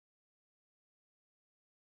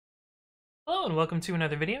Hello and welcome to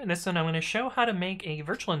another video. In this one I'm going to show how to make a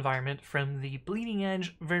virtual environment from the bleeding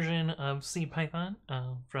edge version of cpython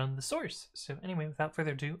from the source. So anyway, without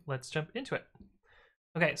further ado, let's jump into it.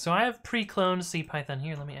 Okay, so I have pre-cloned cpython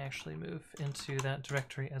here. Let me actually move into that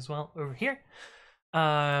directory as well over here.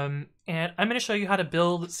 And I'm going to show you how to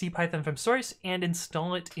build cpython from source and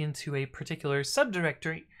install it into a particular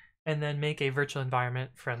subdirectory and then make a virtual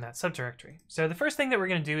environment from that subdirectory. So the first thing that we're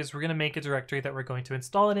going to do is we're going to make a directory that we're going to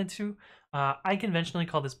install it into. I conventionally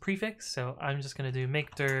call this prefix, so I'm just going to do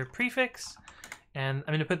make dir prefix, and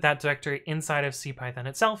I'm going to put that directory inside of cpython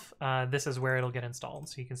itself. This is where it'll get installed.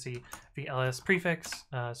 So you can see the ls prefix,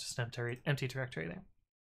 it's just an empty directory there.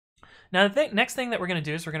 Now the next thing that we're going to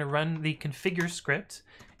do is we're going to run the configure script,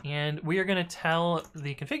 and we are going to tell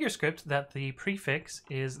the configure script that the prefix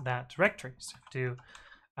is that directory. So if we do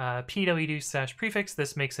pwd/prefix,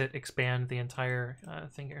 this makes it expand the entire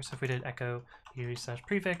thing here. So if we did echo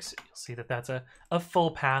pwd/prefix, you'll see that that's a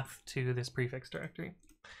full path to this prefix directory.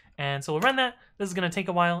 And so we'll run that. This is going to take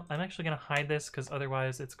a while. I'm actually going to hide this because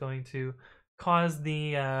otherwise it's going to cause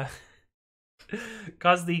the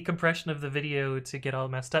compression of the video to get all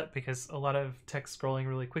messed up, because a lot of text scrolling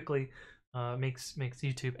really quickly makes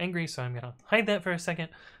YouTube angry. So I'm going to hide that for a second.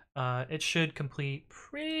 It should complete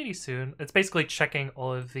pretty soon. It's basically checking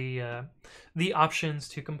all of the options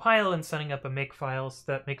to compile and setting up a makefile so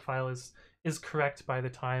that makefile is correct by the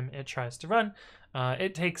time it tries to run.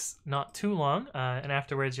 It takes not too long, and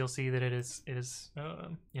afterwards you'll see that it is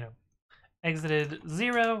exited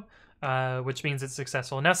 0, which means it's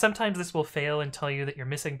successful. Now sometimes this will fail and tell you that you're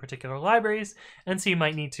missing particular libraries, and so you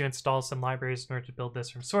might need to install some libraries in order to build this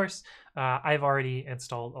from source. I've already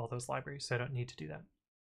installed all those libraries, so I don't need to do that.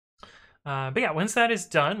 But yeah, once that is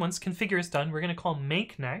done, once configure is done, we're going to call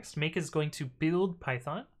make next. Make is going to build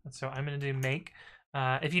Python. So I'm going to do make.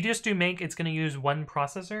 If you just do make, it's going to use one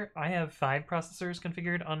processor. I have 5 processors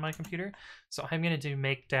configured on my computer. So I'm going to do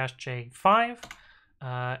make-j5,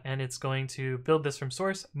 and it's going to build this from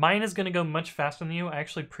source. Mine is going to go much faster than you. I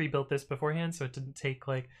actually pre-built this beforehand, so it didn't take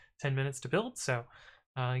like 10 minutes to build. So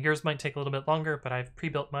yours might take a little bit longer, but I've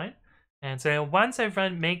pre-built mine. And so once I've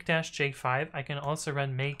run make-j5, I can also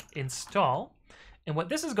run make install. And what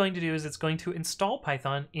this is going to do is it's going to install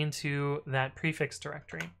Python into that prefix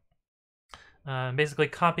directory. Basically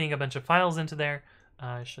copying a bunch of files into there.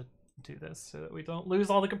 I should do this so that we don't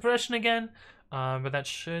lose all the compression again. But that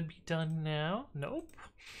should be done now. Nope.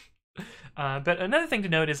 But another thing to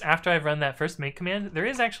note is after I've run that first make command, there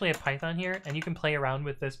is actually a Python here, and you can play around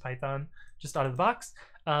with this Python just out of the box.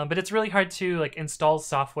 But it's really hard to like install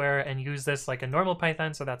software and use this like a normal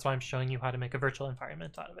Python, so that's why I'm showing you how to make a virtual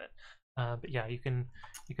environment out of it. But yeah, you can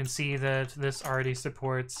see that this already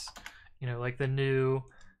supports, like the new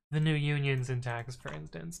union syntax, for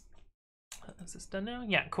instance. Is this done now?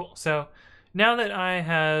 Yeah, cool. So now that I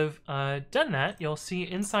have done that, you'll see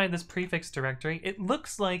inside this prefix directory, it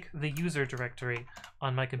looks like the user directory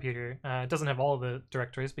on my computer. It doesn't have all of the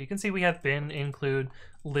directories, but you can see we have bin, include,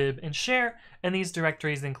 lib, and share, and these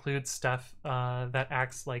directories include stuff that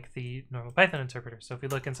acts like the normal Python interpreter. So if we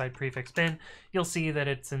look inside prefix bin, you'll see that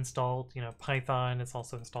it's installed, Python. It's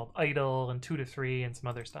also installed idle and 2 to 3 and some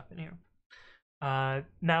other stuff in here.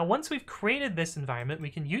 Now, once we've created this environment, we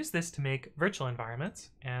can use this to make virtual environments.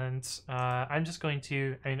 And I'm just going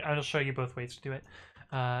to, I'll show you both ways to do it.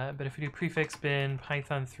 But if we do prefix bin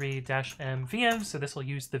python3-m VM, so this will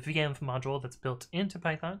use the VM module that's built into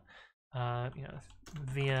Python, VM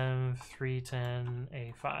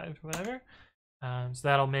 310a5, whatever. So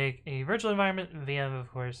that'll make a virtual environment. VM,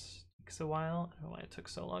 of course, takes a while. I don't know why it took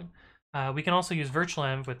so long. We can also use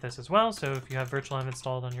virtualenv with this as well. So if you have virtualenv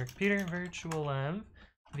installed on your computer, virtualenv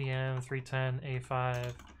VM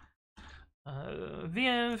 310a5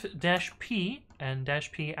 VM-p, and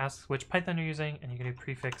 -p asks which Python you're using, and you can do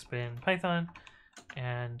prefix bin Python,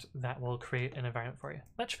 and that will create an environment for you.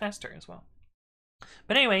 Much faster as well.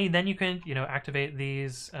 But anyway, then you can activate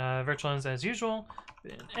these virtualenvs as usual.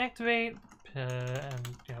 Bin activate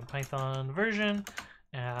and Python version.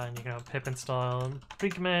 And you can pip install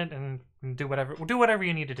pre-commit and do whatever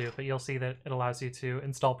you need to do, but you'll see that it allows you to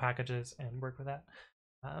install packages and work with that.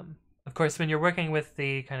 Of course, when you're working with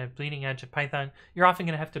the kind of bleeding edge of Python, you're often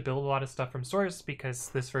going to have to build a lot of stuff from source because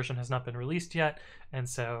this version has not been released yet. And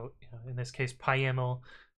so, in this case, PyYAML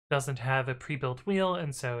doesn't have a pre-built wheel,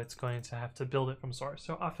 and so it's going to have to build it from source.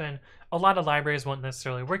 So often, a lot of libraries won't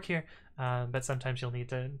necessarily work here, but sometimes you'll need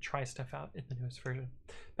to try stuff out in the newest version.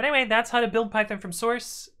 But anyway, that's how to build Python from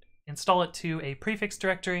source, install it to a prefix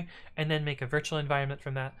directory, and then make a virtual environment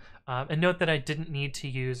from that. And note that I didn't need to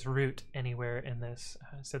use root anywhere in this,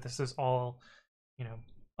 so this is all,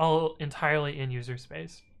 all entirely in user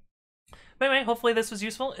space. But anyway, hopefully this was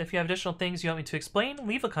useful. If you have additional things you want me to explain,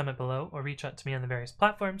 leave a comment below or reach out to me on the various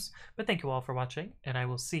platforms. But thank you all for watching, and I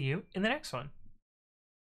will see you in the next one.